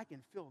can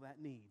fill that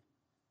need.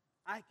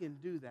 I can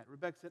do that.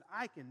 Rebecca said,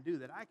 I can do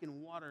that. I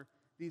can water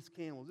these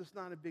camels. It's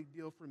not a big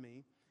deal for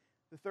me.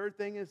 The third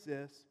thing is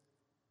this.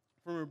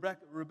 From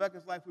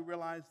Rebecca's life, we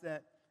realize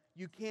that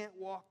you can't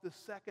walk the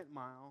second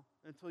mile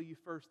until you've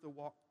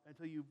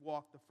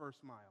walked the first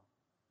mile.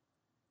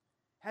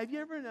 Have you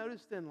ever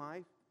noticed in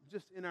life,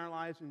 just in our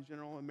lives in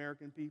general,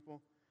 American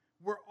people,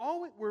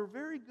 we're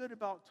very good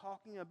about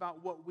talking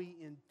about what we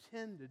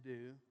intend to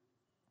do,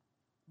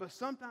 but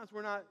sometimes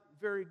we're not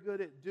very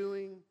good at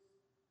doing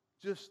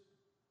just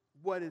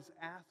what is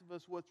asked of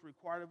us, what's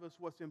required of us,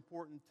 what's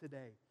important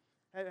today.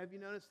 Have you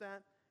noticed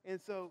that? And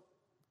so,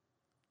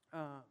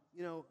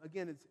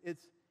 again,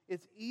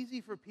 it's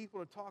easy for people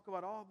to talk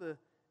about all the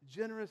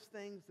generous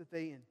things that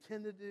they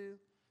intend to do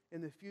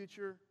in the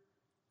future.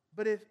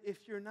 But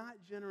if you're not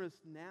generous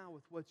now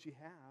with what you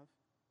have,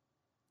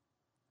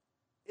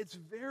 it's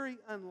very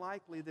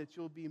unlikely that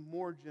you'll be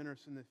more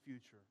generous in the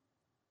future.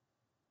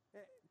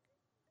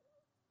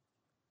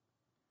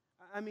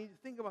 I mean,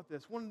 think about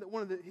this.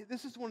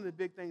 This is one of the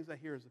big things I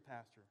hear as a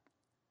pastor.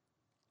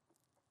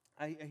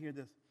 I hear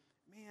this,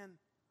 man,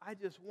 I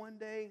just one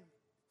day,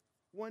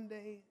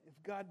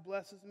 if God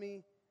blesses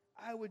me,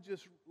 I would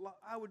just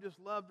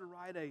love to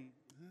write a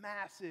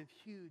massive,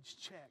 huge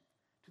check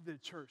to the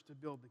church to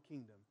build the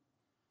kingdom.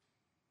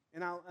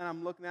 And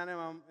I'm looking at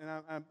him,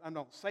 I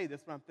don't say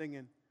this, but I'm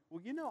thinking,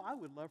 well, I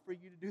would love for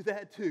you to do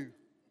that too.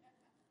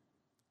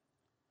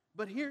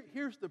 But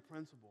here's the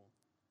principle.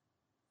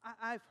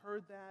 I've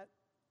heard that,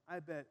 I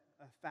bet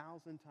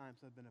 1,000 times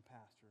I've been a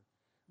pastor.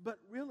 But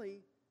really,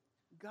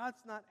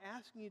 God's not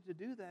asking you to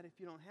do that if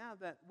you don't have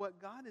that.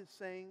 What God is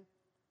saying,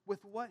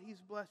 with what He's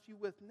blessed you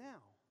with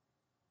now,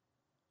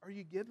 are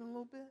you giving a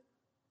little bit?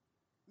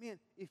 Man,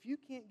 if you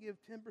can't give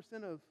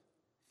 10% of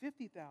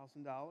 $50,000,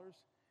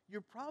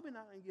 you're probably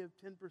not going to give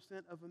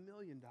 10% of $1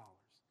 million.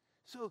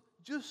 So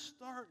just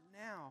start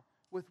now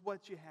with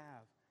what you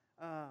have.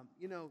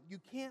 You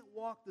can't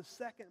walk the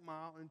second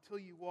mile until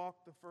you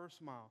walk the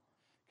first mile.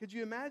 Could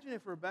you imagine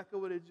if Rebecca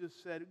would have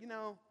just said,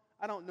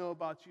 I don't know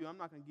about you, I'm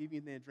not going to give you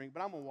anything to drink,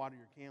 but I'm going to water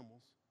your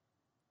camels.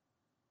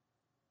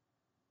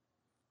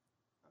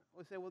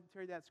 We say, well,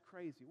 Terry, that's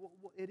crazy.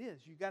 Well, it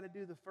is. You got to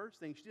do the first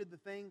thing. She did the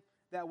thing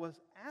that was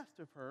asked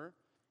of her,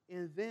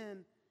 and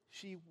then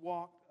she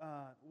walked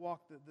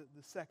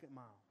the second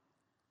mile.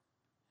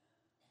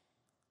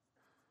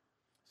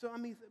 So,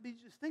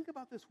 just think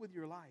about this with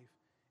your life.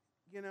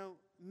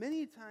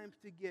 Many times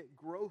to get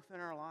growth in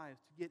our lives,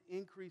 to get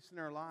increase in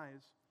our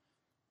lives,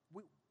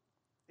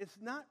 it's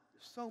not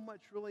so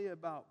much really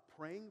about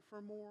praying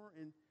for more,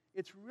 and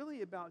it's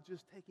really about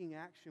just taking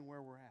action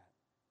where we're at.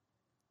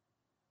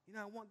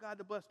 I want God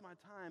to bless my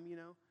time,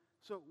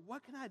 So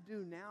what can I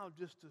do now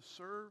just to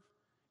serve?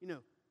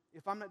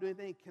 If I'm not doing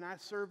anything, can I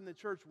serve in the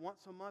church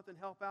once a month and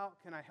help out?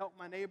 Can I help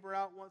my neighbor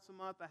out once a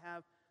month? I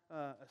have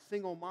a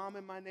single mom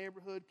in my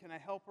neighborhood. Can I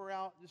help her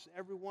out just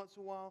every once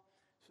in a while?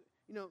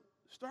 So,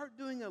 start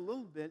doing a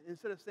little bit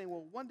instead of saying,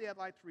 well, one day I'd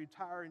like to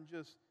retire and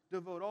just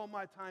devote all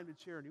my time to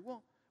charity.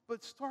 Well,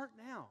 but start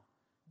now.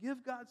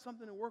 Give God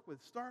something to work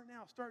with. Start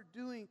now. Start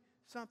doing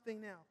something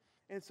now.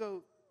 And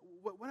so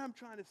what I'm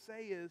trying to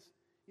say is,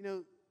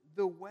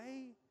 the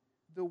way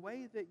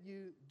that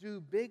you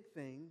do big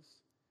things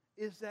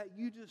is that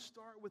you just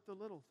start with the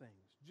little things.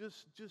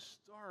 Just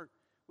start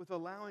with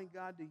allowing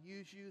God to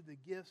use you, the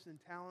gifts and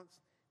talents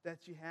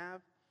that you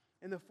have.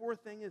 And the fourth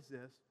thing is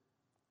this,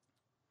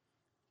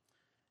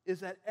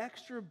 is that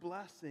extra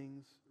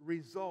blessings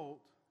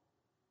result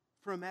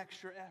from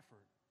extra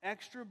effort.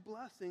 Extra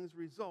blessings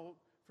result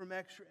from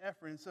extra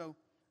effort. And so,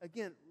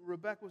 again,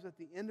 Rebecca was at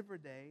the end of her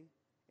day,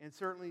 and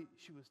certainly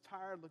she was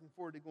tired, looking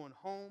forward to going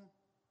home.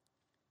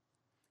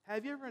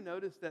 Have you ever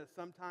noticed that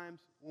sometimes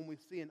when we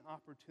see an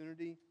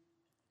opportunity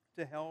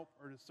to help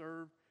or to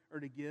serve or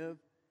to give,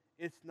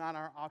 it's not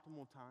our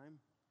optimal time?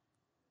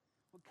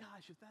 Well,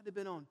 gosh, if that had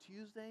been on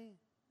Tuesday,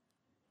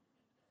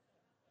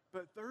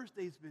 but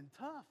Thursday's been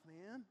tough,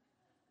 man.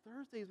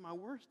 Thursday's my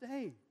worst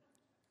day.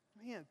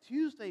 Man,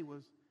 Tuesday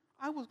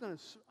I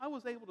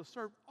was able to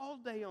serve all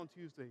day on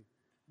Tuesday,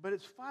 but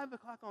it's 5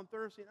 o'clock on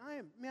Thursday,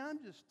 and I'm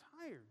just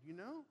tired,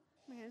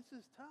 Man, it's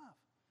just tough.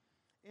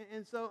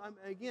 And so,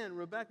 again,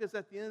 Rebecca's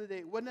at the end of the day.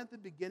 It wasn't at the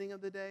beginning of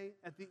the day.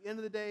 At the end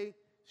of the day,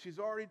 she's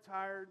already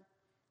tired.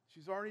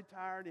 She's already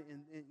tired,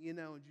 and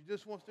she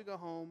just wants to go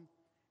home.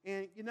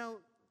 And,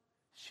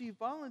 she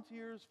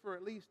volunteers for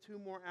at least 2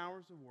 more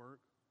hours of work.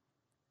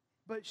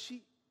 But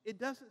it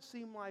doesn't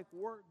seem like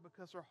work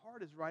because her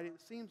heart is right.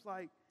 It seems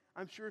like,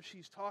 I'm sure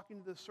she's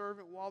talking to the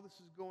servant while this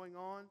is going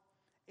on.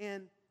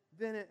 And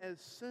then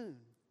as soon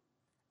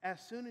as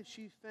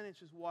she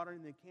finishes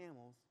watering the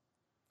camels,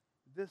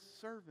 this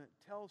servant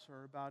tells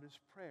her about his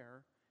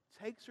prayer,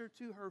 takes her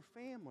to her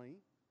family,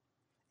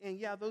 and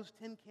those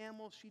 10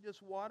 camels she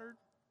just watered,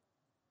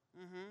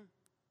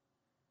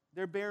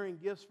 they're bearing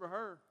gifts for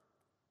her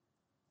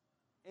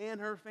and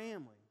her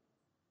family.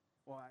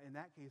 Well, in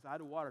that case, I'd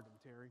have watered them,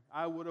 Terry.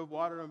 I would have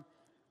watered them.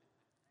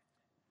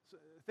 So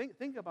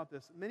think about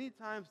this. Many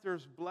times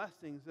there's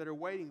blessings that are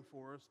waiting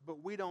for us,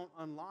 but we don't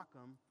unlock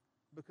them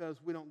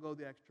because we don't go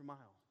the extra mile.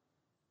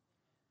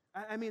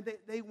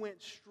 They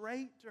went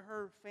straight to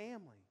her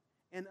family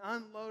and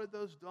unloaded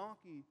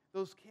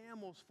those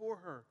camels for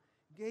her,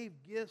 gave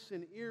gifts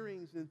and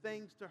earrings and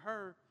things to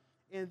her,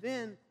 and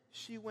then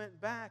she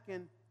went back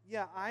and,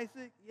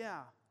 Isaac,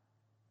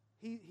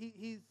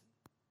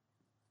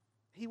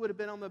 he would have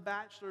been on the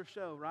Bachelor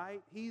show,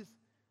 right? He's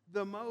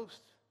the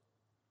most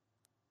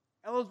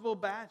eligible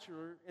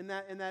bachelor in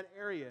that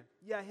area.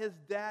 His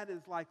dad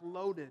is like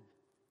loaded.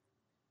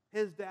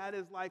 His dad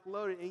is like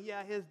loaded, and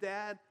his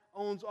dad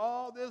owns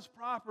all this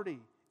property.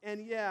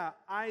 And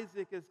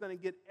Isaac is going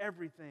to get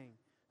everything.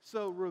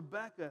 So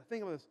Rebecca,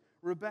 think of this.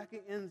 Rebecca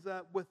ends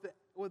up with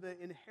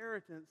the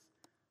inheritance,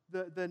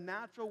 the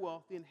natural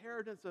wealth, the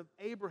inheritance of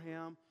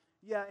Abraham.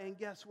 And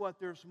guess what?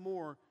 There's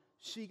more.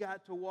 She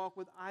got to walk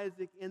with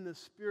Isaac in the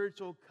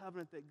spiritual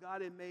covenant that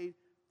God had made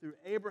through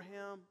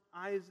Abraham,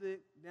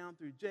 Isaac, down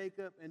through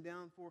Jacob, and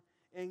down for.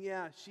 And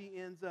she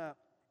ends up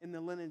in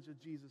the lineage of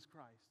Jesus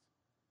Christ.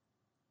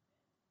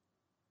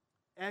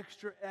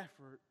 extra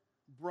effort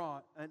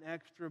brought an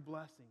extra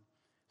blessing.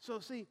 So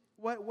see,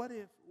 what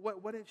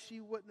if she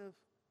wouldn't have,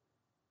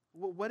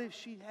 what if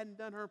she hadn't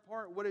done her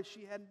part? What if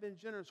she hadn't been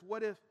generous?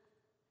 What if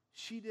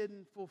she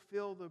didn't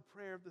fulfill the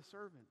prayer of the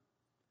servant?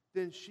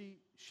 Then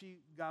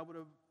God would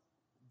have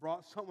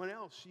brought someone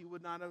else. She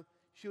would not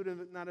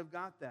have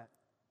got that.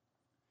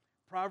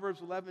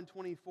 Proverbs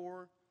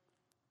 11:24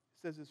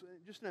 says it's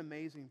just an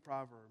amazing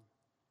proverb.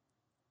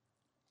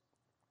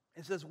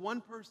 It says,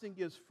 one person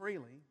gives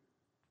freely,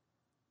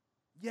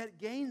 yet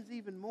gains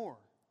even more.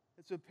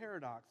 It's a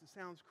paradox. It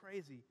sounds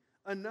crazy.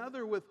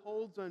 Another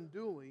withholds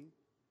unduly,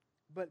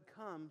 but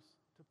comes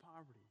to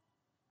poverty.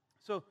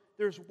 So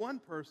there's one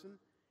person,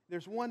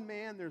 there's one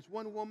man, there's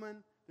one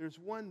woman, there's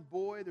one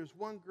boy, there's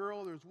one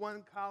girl, there's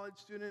one college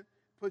student,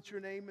 put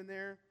your name in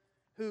there,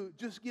 who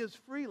just gives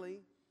freely,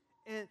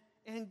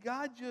 and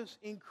God just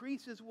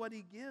increases what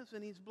He gives,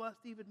 and He's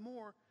blessed even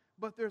more.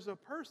 But there's a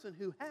person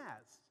who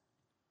has.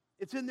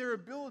 It's in their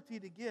ability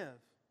to give.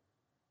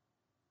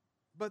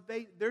 But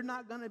they're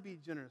not going to be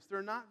generous.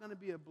 They're not going to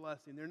be a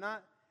blessing. They're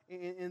not,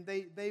 and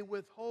they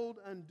withhold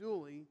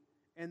unduly,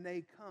 and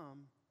they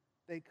come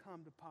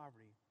to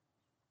poverty.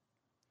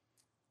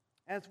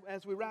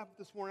 As we wrap up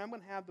this morning, I'm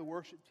going to have the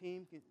worship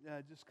team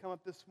just come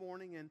up this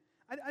morning, and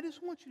I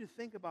just want you to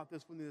think about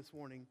this with me this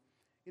morning.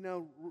 You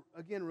know,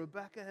 again,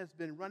 Rebecca has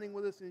been running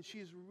with us, and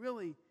she's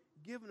really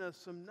given us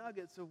some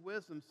nuggets of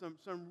wisdom,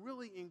 some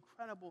really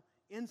incredible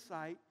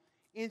insight,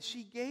 and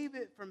she gave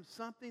it from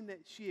something that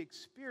she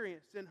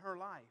experienced in her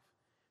life.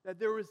 That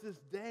there was this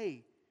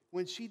day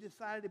when she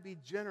decided to be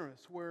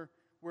generous, where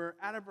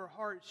out of her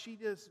heart she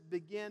just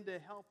began to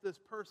help this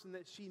person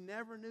that she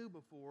never knew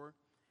before,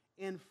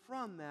 and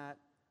from that,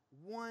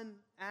 one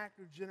act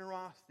of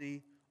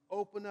generosity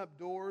opened up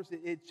doors.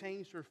 It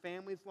changed her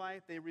family's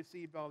life. They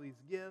received all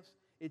these gifts.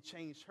 It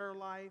changed her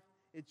life.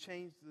 It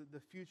changed the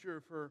future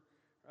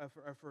of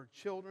her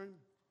children.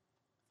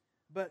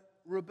 But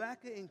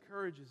Rebecca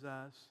encourages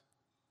us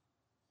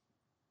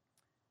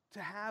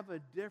to have a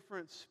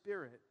different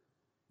spirit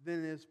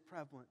than is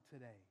prevalent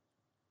today.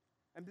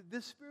 And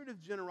this spirit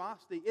of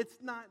generosity, it's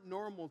not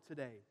normal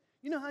today.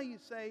 You know how you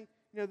say,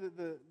 you know,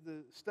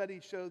 the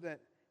studies show that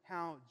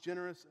how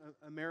generous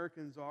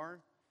Americans are?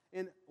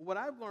 And what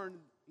I've learned,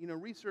 you know,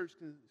 research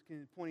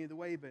can point either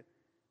way, but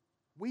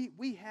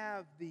we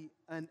have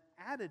an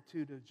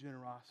attitude of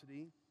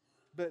generosity,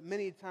 but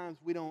many times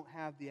we don't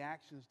have the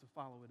actions to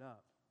follow it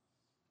up.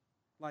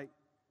 Like,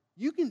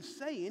 you can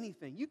say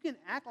anything. You can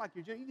act like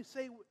you're generous. You can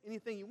say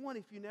anything you want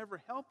if you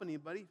never help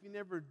anybody, if you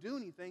never do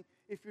anything,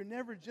 if you're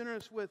never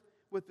generous with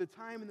the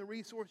time and the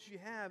resources you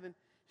have. And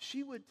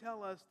she would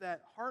tell us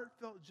that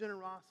heartfelt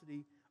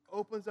generosity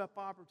opens up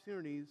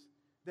opportunities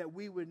that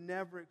we would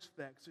never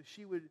expect. So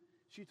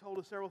she told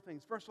us several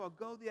things. First of all,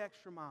 go the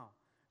extra mile.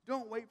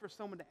 Don't wait for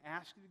someone to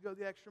ask you to go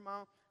the extra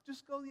mile.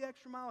 Just go the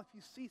extra mile. If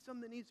you see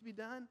something that needs to be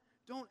done,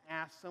 don't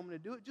ask someone to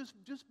do it.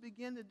 Just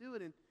begin to do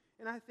it.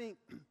 And I think,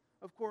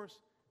 of course,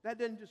 that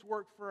doesn't just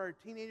work for our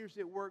teenagers.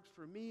 It works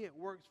for me. It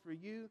works for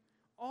you.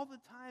 All the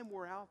time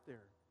we're out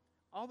there.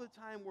 All the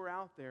time we're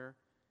out there,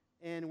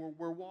 and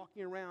we're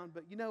walking around.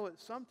 But you know what?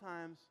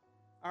 Sometimes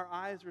our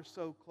eyes are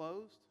so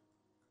closed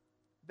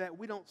that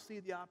we don't see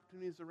the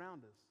opportunities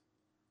around us.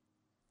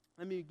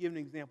 Let me give an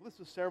example. This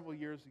was several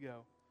years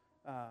ago.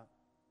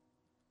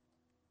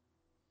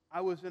 I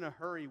was in a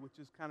hurry, which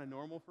is kind of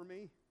normal for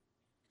me.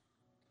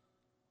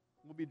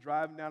 We'll be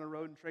driving down the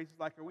road, and Tracy's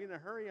like, "Are we in a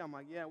hurry?" I'm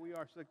like, "Yeah, we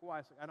are." She's like, "Why?"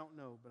 I said, "I don't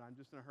know, but I'm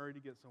just in a hurry to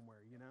get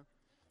somewhere, you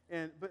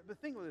know." But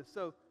think of this.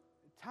 So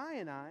Ty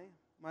and I,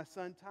 my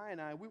son Ty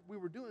and I, we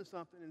were doing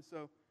something, and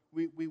so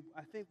we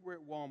I think we're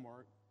at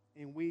Walmart,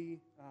 and we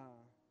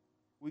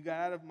got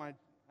out of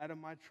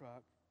my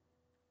truck,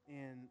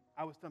 and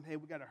I was telling him, "Hey,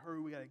 we got to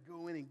hurry. We got to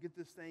go in and get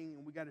this thing,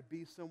 and we got to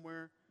be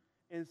somewhere."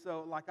 And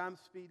so, like, I'm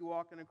speed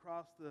walking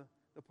across the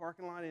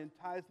parking lot, and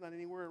Ty's not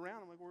anywhere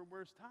around. I'm like,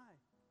 "Where's Ty?"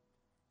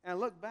 And I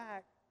look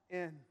back,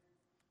 and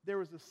there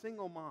was a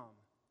single mom.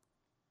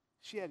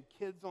 She had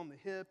kids on the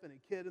hip and a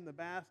kid in the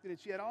basket, and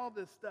she had all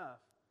this stuff.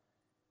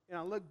 And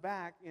I look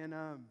back, and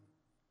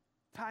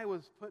Ty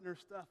was putting her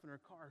stuff in her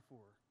car for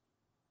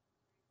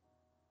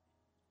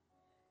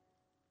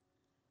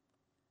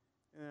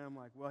her. And I'm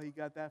like, well, he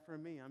got that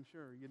from me, I'm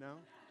sure, you know.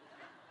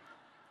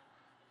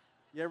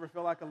 You ever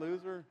feel like a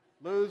loser?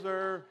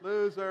 Loser,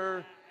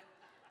 loser.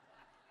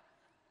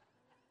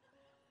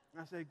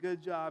 I say,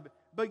 good job.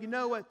 But you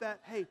know what?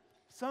 Hey,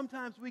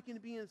 sometimes we can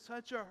be in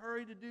such a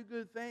hurry to do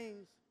good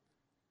things.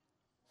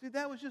 See,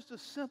 that was just a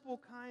simple,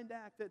 kind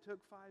act that took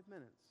 5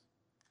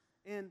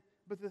 minutes.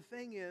 But the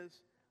thing is,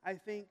 I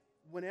think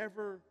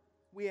whenever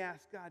we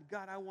ask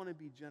God, I want to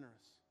be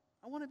generous.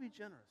 I want to be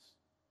generous.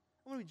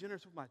 I want to be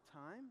generous with my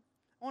time.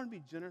 I want to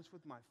be generous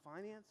with my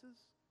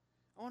finances.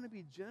 I want to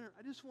be generous.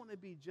 I just want to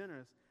be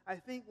generous. I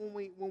think when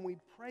we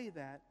pray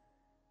that,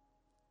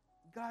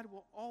 God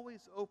will always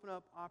open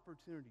up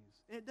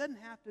opportunities. And it doesn't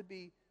have to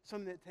be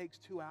something that takes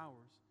 2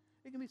 hours.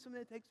 It can be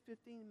something that takes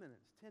 15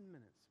 minutes, 10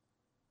 minutes.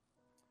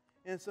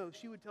 And so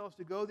she would tell us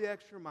to go the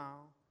extra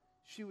mile.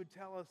 She would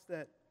tell us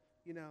that,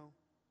 you know,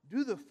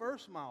 Do the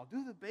first mile.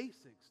 Do the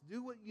basics.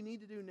 Do what you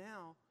need to do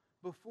now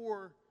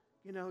before,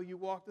 you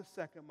walk the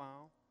second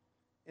mile.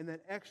 And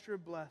that extra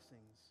effort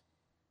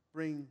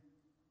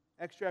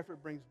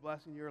brings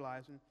blessing to your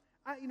lives. And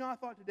I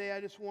thought today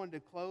I just wanted to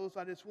close.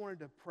 I just wanted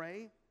to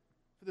pray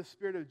for the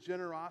spirit of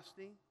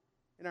generosity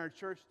in our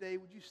church today.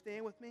 Would you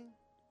stand with me?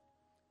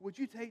 Would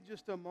you take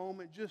just a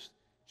moment just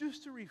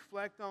to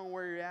reflect on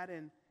where you're at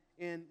and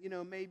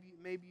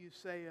maybe you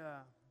say,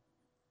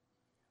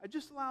 I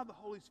just allow the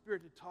Holy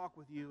Spirit to talk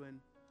with you. And,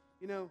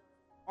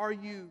 are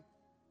you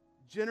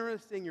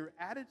generous in your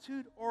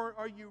attitude, or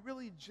are you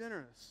really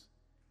generous,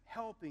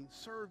 helping,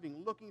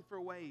 serving, looking for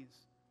ways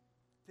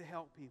to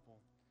help people?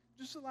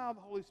 Just allow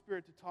the Holy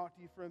Spirit to talk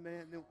to you for a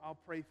minute, and then I'll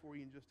pray for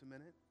you in just a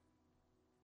minute.